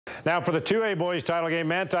Now for the 2A boys title game,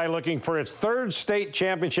 Manti looking for its third state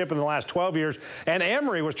championship in the last 12 years, and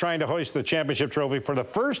Emory was trying to hoist the championship trophy for the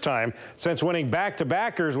first time since winning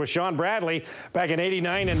back-to-backers with Sean Bradley back in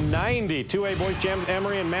 '89 and '90. 2A boys champ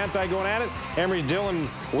Emory and Manti going at it. Emory's Dylan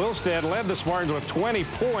Wilstead led the Spartans with 20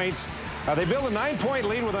 points. They built a 9-point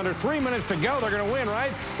lead with under 3 minutes to go. They're going to win,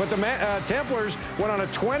 right? But the Templars went on a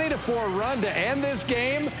 20-4 run to end this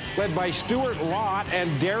game, led by Stuart Lott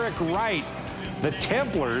and Derek Wright. The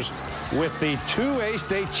Templars with the 2A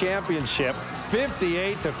state championship,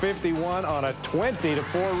 58-51 on a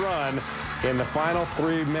 20-4 run in the final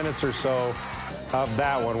 3 minutes or so of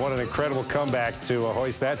that one. What an incredible comeback to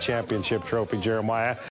hoist that championship trophy, Jeremiah.